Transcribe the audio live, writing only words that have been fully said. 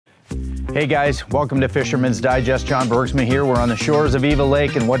Hey guys, welcome to Fisherman's Digest. John Bergsma here. We're on the shores of Eva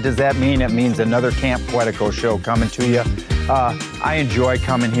Lake, and what does that mean? It means another Camp Quetico show coming to you. I enjoy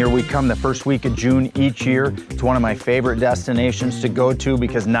coming here. We come the first week of June each year. It's one of my favorite destinations to go to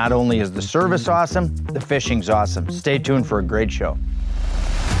because not only is the service awesome, the fishing's awesome. Stay tuned for a great show.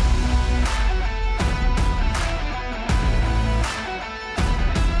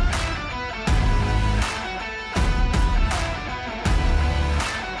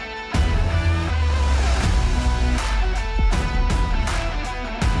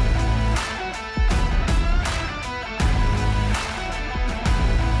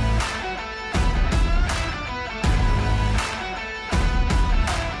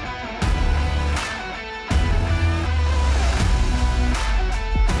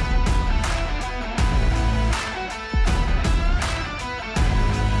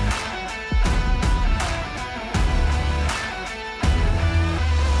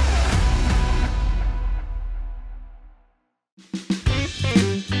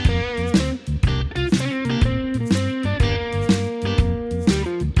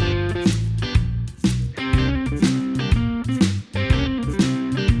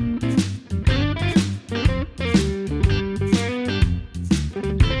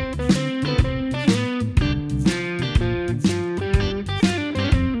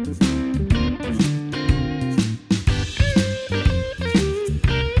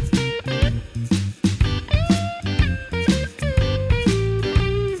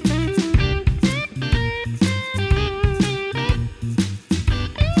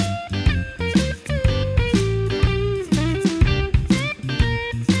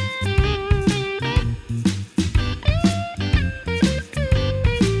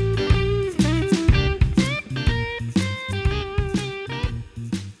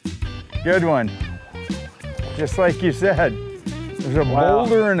 Good one. Just like you said, there's a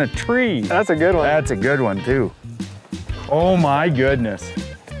boulder and a tree. That's a good one. That's a good one too. Oh my goodness.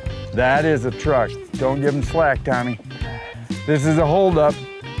 That is a truck. Don't give him slack, Tommy. This is a holdup.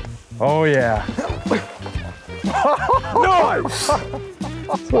 Oh yeah. Nice!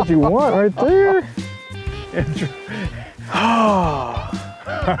 That's what you want right there.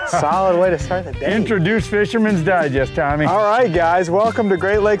 Solid way to start the day. Introduce Fisherman's Digest, Tommy. All right, guys, welcome to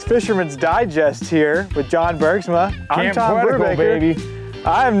Great Lakes Fisherman's Digest here with John Bergsma. I'm Tom Quetico, baby.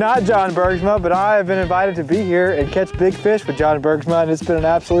 I am not John Bergsma, but I have been invited to be here and catch big fish with John Bergsma, and it's been an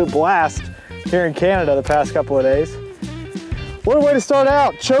absolute blast here in Canada the past couple of days. What a way to start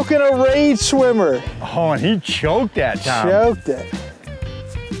out, choking a rage swimmer. Oh, and he choked that, Tom. Choked it.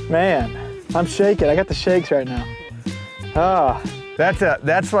 Man, I'm shaking. I got the shakes right now. Ah.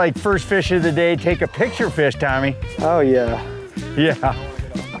 That's like first fish of the day. Take a picture fish, Tommy. Oh yeah. Yeah.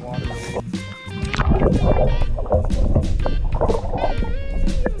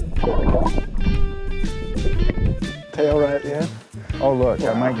 Tail right at the end. Oh look,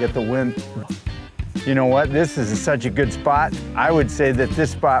 wow. I might get the wind. You know what? This is such a good spot. I would say that this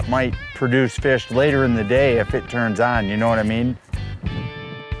spot might produce fish later in the day if it turns on. You know what I mean?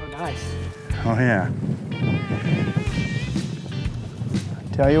 Oh, nice. Oh yeah.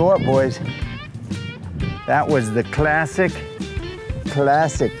 Tell you what, boys, that was the classic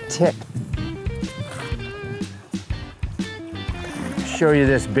tick. Show you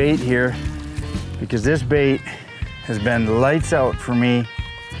this bait here, because this bait has been lights out for me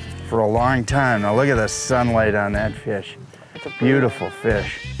for a long time. Now look at the sunlight on that fish. It's a beautiful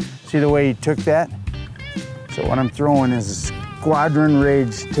fish. See the way he took that? So what I'm throwing is a squadron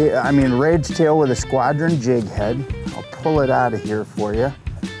rage tail with a squadron jig head. I'll pull it out of here for you.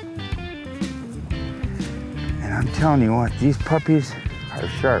 And I'm telling you what, these puppies are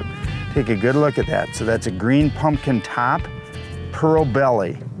sharp. Take a good look at that. So that's a green pumpkin top, pearl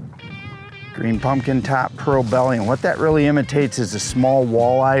belly. Green pumpkin top, pearl belly. And what that really imitates is a small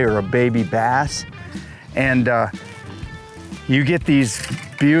walleye or a baby bass. And you get these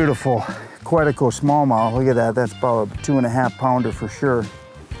beautiful Quetico smallmouth. Look at that, that's about a 2.5 pounder for sure.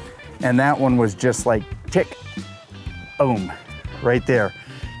 And that one was just like tick, boom, right there.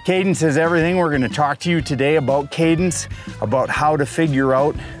 Cadence is everything. We're going to talk to you today about cadence, about how to figure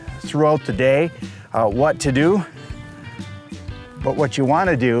out throughout the day what to do. But what you want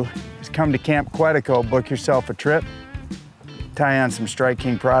to do is come to Camp Quetico, book yourself a trip, tie on some Strike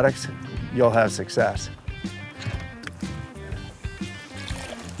King products, you'll have success.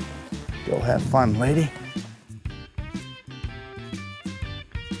 Go have fun, lady.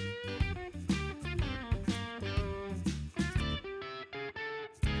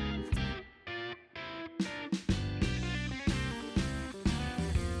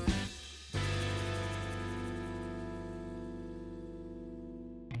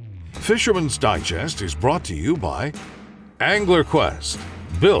 Fisherman's Digest is brought to you by Angler Quest,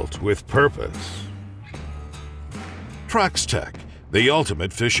 built with purpose. Traxstech, the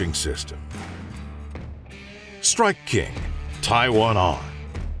ultimate fishing system. Strike King, tie one on.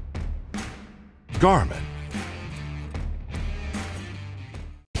 Garmin.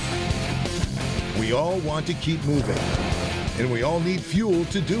 We all want to keep moving, and we all need fuel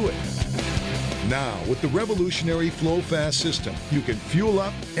to do it. Now, with the revolutionary Flo-Fast system, you can fuel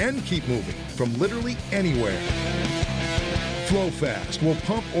up and keep moving from literally anywhere. Flo-Fast will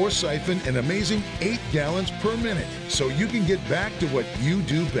pump or siphon an amazing 8 gallons per minute, so you can get back to what you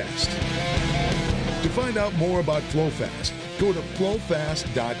do best. To find out more about Flo-Fast, go to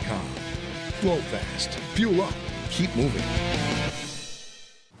Flo-Fast.com. Flo-Fast. Fuel up. Keep moving.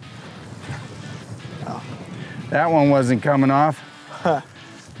 That one wasn't coming off.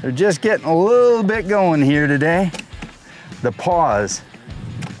 They're just getting a little bit going here today. The paws.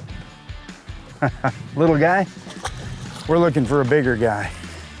 Little guy, we're looking for a bigger guy.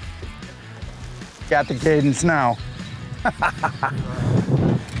 Got the cadence now.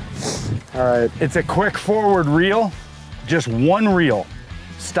 All right. It's a quick forward reel, just one reel,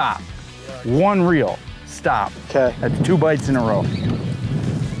 stop. One reel, stop. Okay. That's 2 bites in a row.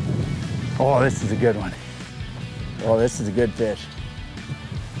 Oh, this is a good one. Oh, this is a good fish.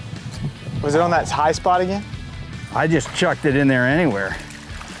 Was it on that high spot again? I just chucked it in there anywhere.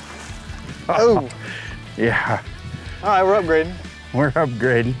 Oh. Yeah, All right, we're upgrading. we're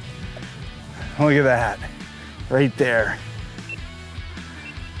upgrading. Look at that, right there.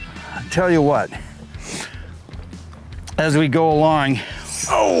 I'll tell you what, as we go along,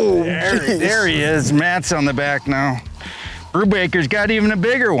 oh, there he is. Matt's on the back now. Brubaker's got even a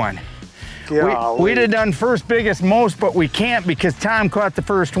bigger one. We'd have done first biggest most, but we can't because Tom caught the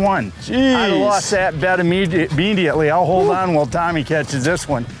first one. Jeez. I'd have lost that bet immediately. I'll hold on while Tommy catches this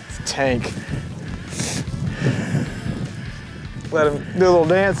one. Tank. Let him do a little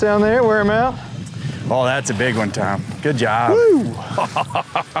dance down there, wear him out. Oh, that's a big one, Tom. Good job. Woo.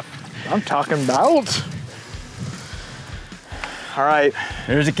 I'm talking about. All right.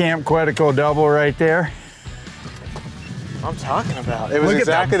 There's a Camp Quetico double right there. I'm talking about. It was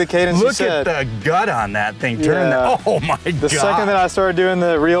exactly the cadence you said. Look at the gut on that thing. Turn that. Oh my God. The second that I started doing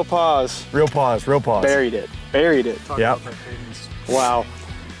the real pause. Real pause, real pause. Buried it. Buried it. Yep. Wow.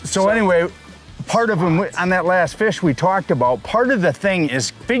 So anyway, part of them, on that last fish we talked about, part of the thing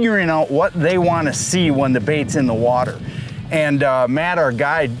is figuring out what they want to see when the bait's in the water. And Matt, our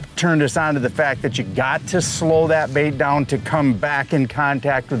guide, turned us on to the fact that you got to slow that bait down to come back in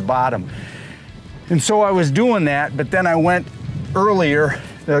contact with bottom. And so I was doing that, but then I went earlier,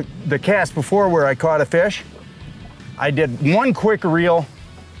 the cast before where I caught a fish, I did one quick reel,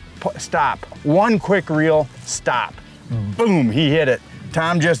 stop. One quick reel, stop. Boom, he hit it.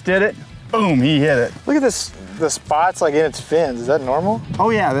 Tom just did it, boom, he hit it. Look at this, the spots like in its fins. Is that normal?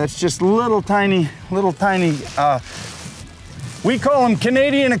 Oh yeah, that's just little tiny, we call them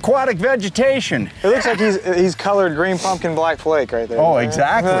Canadian aquatic vegetation. It looks like he's colored green pumpkin black flake right there. Oh, right?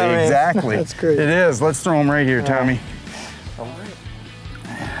 exactly, I mean, exactly. That's great. It is. Let's throw them right here, Tommy.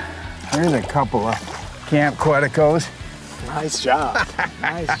 There's a couple of Camp Queticos. Nice job.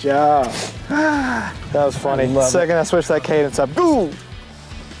 Nice job. That was funny. The second I switched that cadence up, ooh!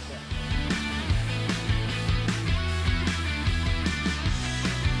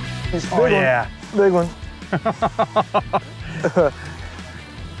 Oh yeah. Big one.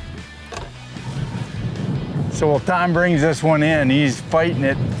 So while Tom brings this one in, he's fighting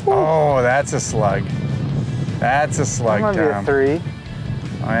it. Oh, that's a slug. That's a slug, That might Tom. be a 3.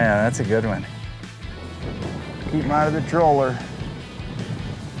 Oh yeah, that's a good one. Keep him out of the troller.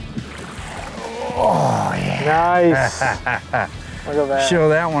 Oh yeah. Nice. Look at that. Show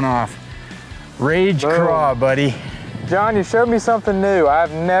that one off. Rage craw, buddy. John, you showed me something new.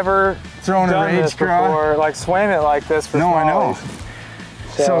 I've never Throwing a done rage this craw before, like swam it like this for No, I know.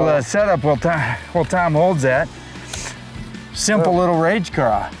 smallies. So the setup while Tom holds that, simple little rage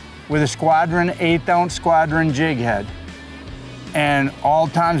craw with a squadron, 1/8 ounce squadron jig head. And all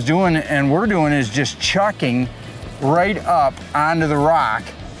Tom's doing and we're doing is just chucking right up onto the rock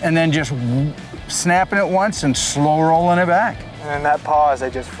and then just snapping it once and slow rolling it back. And then that pause, they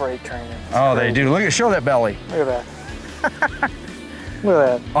just freight train it. Oh, they do. Look at, show that belly. Look at that. Look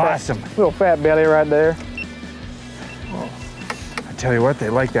at that. Awesome. Little fat belly right there. I tell you what, they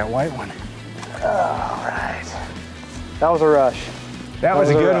like that white one. All right. That was a rush. That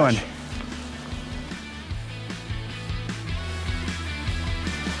was a good one.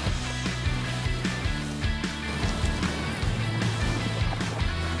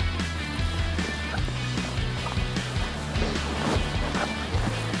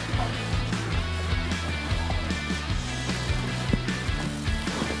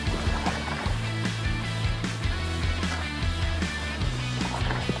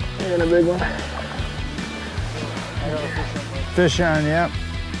 And a big one. Fish on, yep.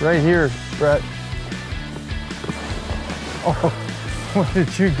 Right here, Brett. Oh, what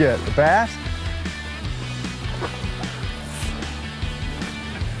did you get? A bass?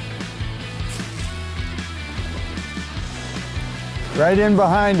 Right in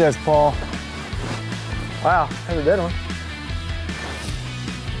behind us, Paul. Wow, that's a dead one.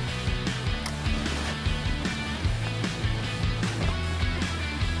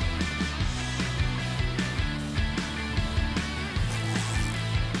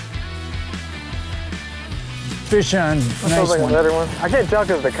 Fish on, That nice feels like one. a better one. I can't tell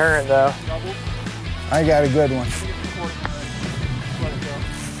because of the current though. I got a good one.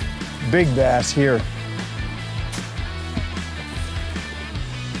 Big bass here.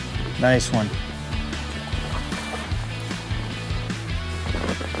 Nice one.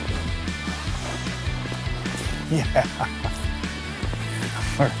 Yeah.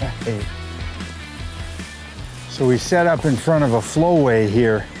 All right. So we set up in front of a flowway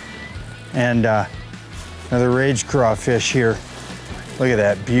here, and another rage crawfish here. Look at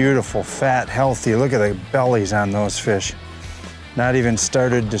that, beautiful, fat, healthy. Look at the bellies on those fish. Not even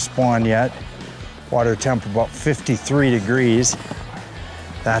started to spawn yet. Water temp about 53 degrees.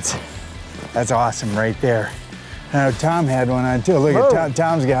 That's awesome right there. Now Tom had one on too. Look at Tom,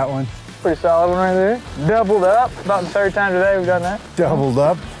 Tom's got one. Pretty solid one right there. Doubled up. About the third time today we've done that. Doubled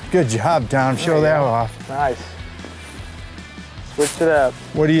up. Good job, Tom. Show that off. Nice. Switch it up.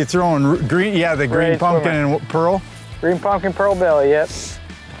 What are you throwing? Green? Yeah, the green Rage pumpkin swimmer. and pearl. Green pumpkin, pearl belly, yep.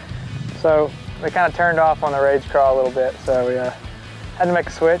 So they kind of turned off on the rage craw a little bit, so we had to make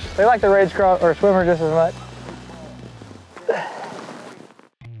a switch. They like the rage craw or swimmer just as much.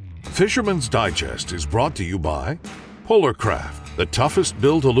 Fisherman's Digest is brought to you by Kraft, the toughest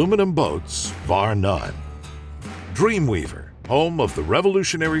built aluminum boats, bar none. Dreamweaver, home of the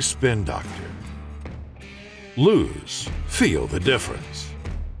revolutionary spin doctor. Lose, feel the difference.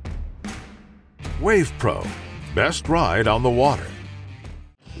 WavePro, best ride on the water.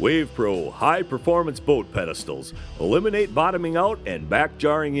 WavePro high-performance boat pedestals eliminate bottoming out and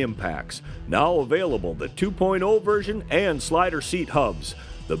back-jarring impacts. Now available the 2.0 version and slider seat hubs.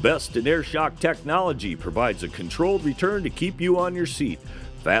 The best in air shock technology provides a controlled return to keep you on your seat.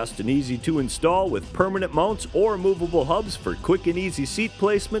 Fast and easy to install with permanent mounts or movable hubs for quick and easy seat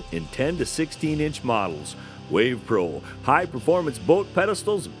placement in 10 to 16-inch models. WavePro, high-performance boat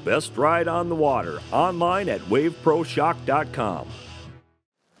pedestals, best ride on the water. Online at waveproshock.com.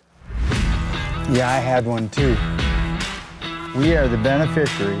 Yeah, I had one too. We are the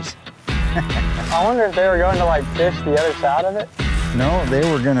beneficiaries. I wonder if they were going to like fish the other side of it. No, they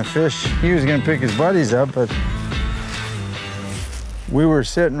were gonna fish. He was gonna pick his buddies up, but we were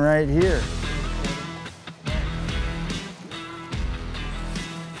sitting right here.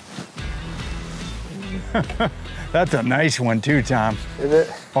 That's a nice one too, Tom. Is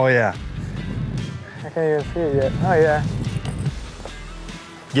it? Oh yeah. I can't even see it yet. Oh yeah.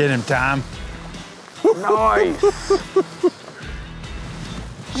 Get him, Tom. Nice.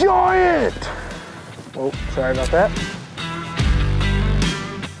 Giant. Oh, sorry about that.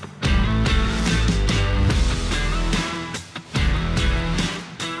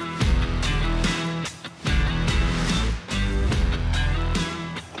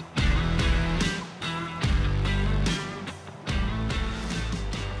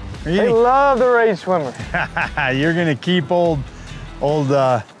 They love the rage swimmer. You're gonna keep old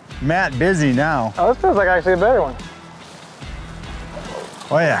Matt busy now. Oh, this feels like actually a better one.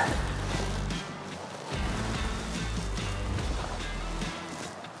 Oh yeah.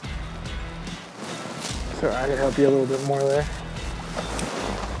 Sorry, I can help you a little bit more there.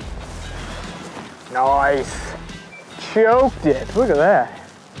 Nice. Choked it. Look at that.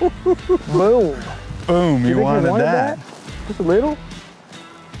 Boom. Boom, you wanted that. Just a little?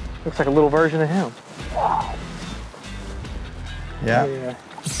 Looks like a little version of him. Wow. Yeah. Yeah.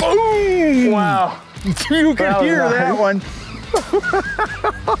 Boom! Wow. You can hear that one.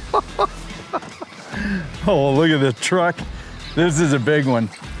 Oh, look at the truck. This is a big one.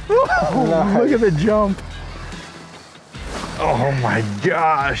 Nice. Look at the jump. Oh my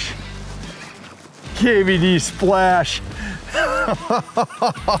gosh. KVD splash.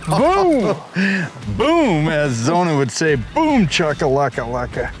 Boom! Boom, as Zona would say, boom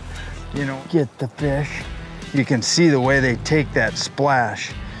chaka-laka-laka. You know, get the fish. You can see the way they take that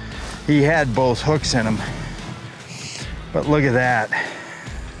splash. He had both hooks in him. But look at that.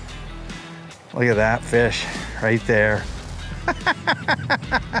 Look at that fish right there.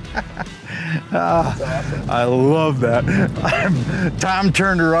 I love that. Tom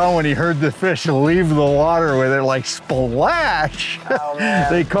turned around when he heard the fish leave the water with it like splash. Oh,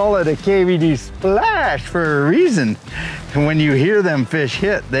 man. They call it a KVD splash for a reason. And when you hear them fish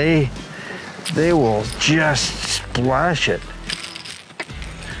hit, they will just splash it.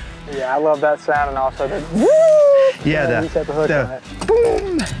 Yeah, I love that sound, and also the woo! Yeah, you set the hook on it.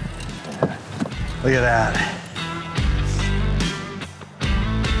 Boom. Look at that.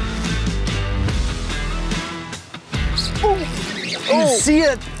 You see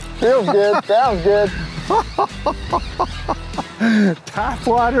it? Feels good, sounds good. Top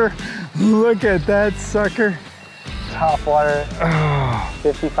water. Look at that sucker. Top water,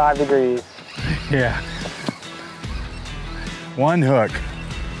 55 degrees. Yeah. One hook.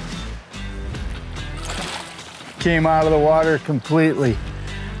 Came out of the water completely.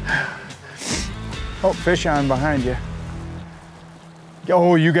 Oh, fish on behind you.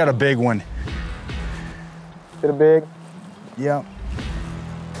 Oh, you got a big one. Get a big? Yep.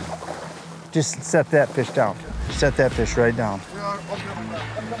 Just set that fish down. Set that fish right down.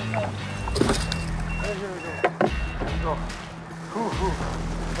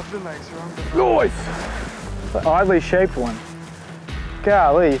 Nice. An oddly shaped one.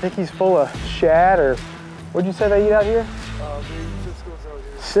 Golly, you think he's full of shad, or what'd you say they eat out here?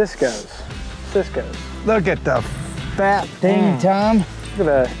 Cisco's. Cisco's. Look at the fat thing, Tom. Look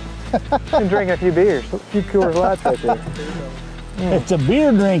at that. Been drinking a few beers. A few Coors Lights right there. It's a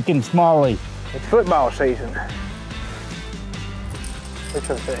beer drinking Smalley. It's football season. Look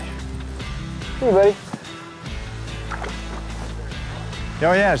for the fish. Hey, buddy.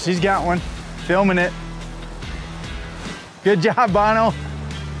 Oh yeah, she's got one. Filming it. Good job, Bono.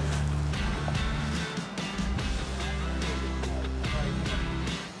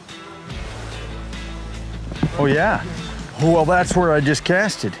 Oh yeah. Well, that's where I just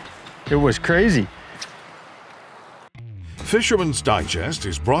casted. It was crazy. Fisherman's Digest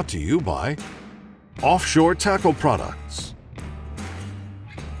is brought to you by Offshore Tackle Products,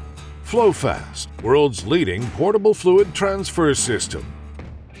 Flo-Fast, world's leading portable fluid transfer system,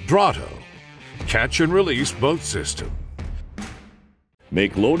 Drotto, catch and release boat system.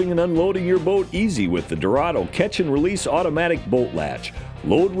 Make loading and unloading your boat easy with the Drotto Catch and Release Automatic Boat Latch.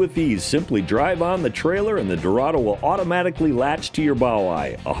 Load with ease, simply drive on the trailer and the Drotto will automatically latch to your bow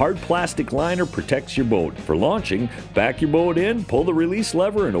eye. A hard plastic liner protects your boat. For launching, back your boat in, pull the release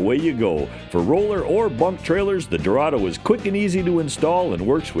lever and away you go. For roller or bunk trailers, the Drotto is quick and easy to install and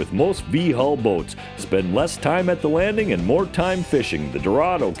works with most V-hull boats. Spend less time at the landing and more time fishing. The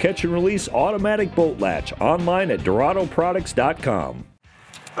Drotto Catch and Release Automatic Boat Latch, online at DrottoProducts.com.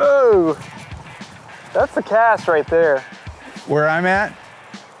 Oh, that's the cast right there. Where I'm at?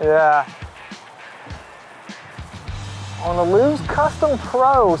 Yeah. On the Lew's Custom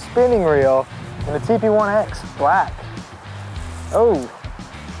Pro spinning reel and the TP1X black. Oh.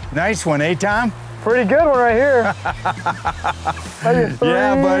 Nice one, eh, Tom? Pretty good one right here.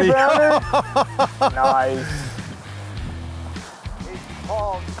 Yeah, buddy. Nice.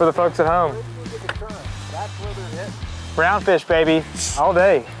 For the folks at home. Brown fish, baby, all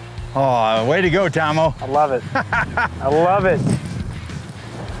day. Oh, way to go, Tomo. I love it. I love it.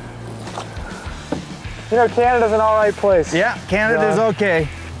 You know, Canada's an all right place. Yeah, Canada's okay.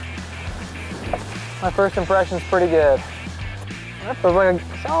 My first impression's pretty good. That feels like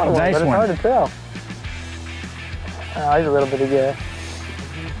a solid one, Nice but it's one. hard to tell. Oh, he's a little bitty guy.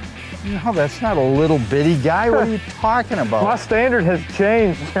 No, that's not a little bitty guy. What are you talking about? My standard has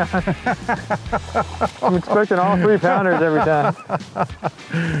changed, John. I'm expecting all 3-pounders every time.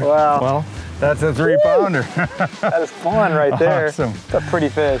 Wow. Well, that's a 3-pounder. That is fun right there. Awesome. It's a pretty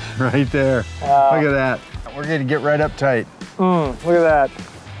fish. Right there. Wow. Look at that. We're gonna get right up tight. Look at that.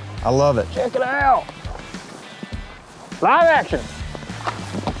 I love it. Check it out. Live action.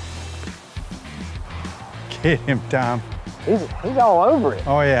 Get him, Tom. He's all over it.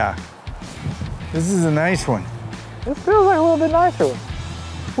 Oh yeah. This is a nice one. This feels like a little bit nicer one.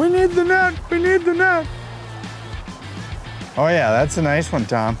 We need the net. We need the net. Oh yeah, that's a nice one,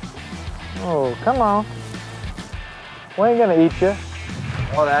 Tom. Oh, come on. We ain't gonna eat you.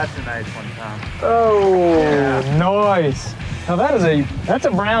 Oh, that's a nice one, Tom. Oh, Yeah. nice. Now that's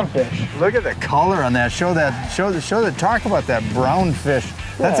a brown fish. Look at the color on that. Talk about that brown fish.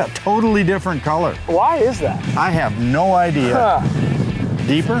 That's a totally different color. Why is that? I have no idea. Huh.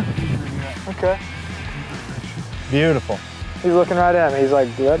 Deeper? Okay. Beautiful. He's looking right at me. He's like,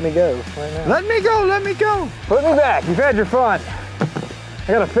 let me go right now. Let me go, let me go. Put me back. You've had your fun. I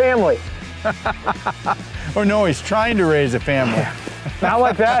got a family. Oh no, he's trying to raise a family. Not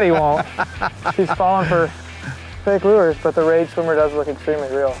like that, he won't. He's falling for fake lures, but the Rage swimmer does look extremely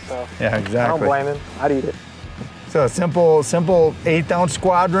real, so. Yeah, exactly. I don't blame him. I'd eat it. So a simple 8-ounce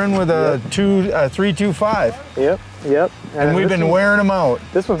squadron with a 325. Yep, yep. And we've been wearing them out.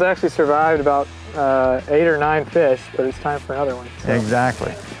 This one's actually survived about 8 or 9 fish, but it's time for another one. So.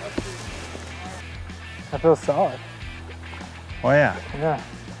 Exactly. I feel solid. Oh yeah. Yeah.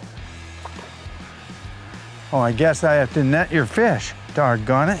 Oh, I guess I have to net your fish.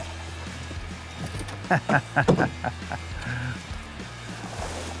 Doggone it.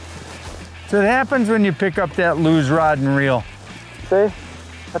 So it happens when you pick up that lose rod and reel. See?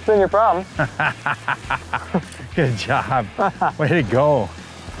 That's been your problem. Good job. Way to go.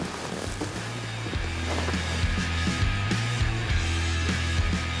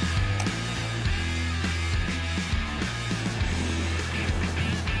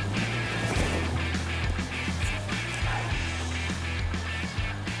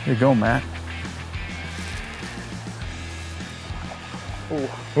 Here you go, Matt.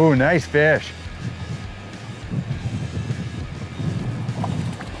 Ooh, nice fish.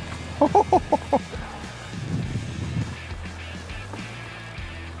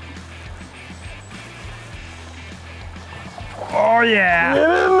 Oh yeah! Get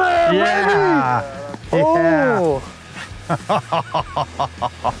in there, yeah! baby! Oh.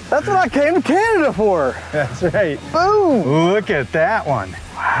 That's what I came to Canada for. That's right. Boom! Look at that one.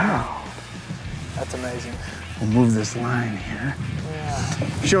 Wow. That's amazing. We'll move this line here.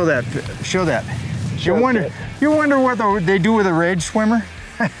 Yeah. Show that. Show that. You wonder what they do with a Rage swimmer?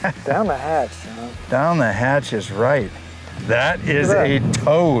 Down the hatch, John. Down the hatch is right. That is a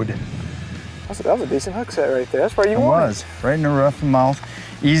toad. That was a decent hook set right there. That's where you It want was, right in the rough mouth.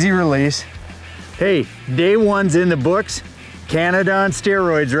 Easy release. Hey, day one's in the books. Canada on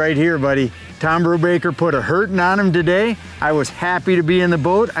steroids right here, buddy. Tom Brubaker put a hurting on him today. I was happy to be in the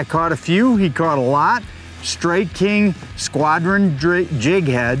boat. I caught a few, he caught a lot. Strike King Squadron jig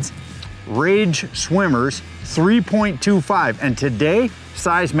heads, Rage swimmers, 3.25. And today,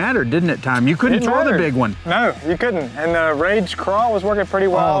 size mattered, didn't it, Tom? You couldn't throw the big one. No, you couldn't. And the Rage craw was working pretty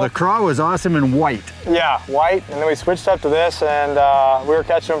well. Oh, the craw was awesome in white. Yeah, white. And then we switched up to this, and we were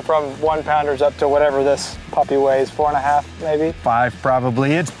catching them from 1-pounders up to whatever this puppy weighs, 4.5 maybe. 5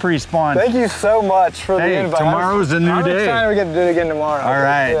 probably. It's pre-spawn. Thank you so much for the invite. Tomorrow's a new day. I'm excited we get to do it again tomorrow. All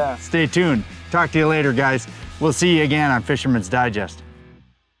right, yeah. Stay tuned. Talk to you later, guys. We'll see you again on Fisherman's Digest.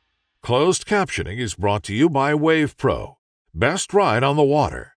 Closed captioning is brought to you by WavePro. Best ride on the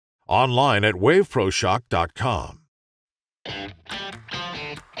water. Online at waveproshock.com.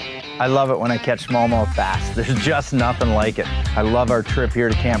 I love it when I catch smallmouth bass. There's just nothing like it. I love our trip here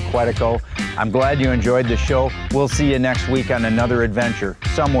to Camp Quetico. I'm glad you enjoyed the show. We'll see you next week on another adventure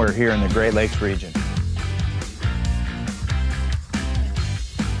somewhere here in the Great Lakes region.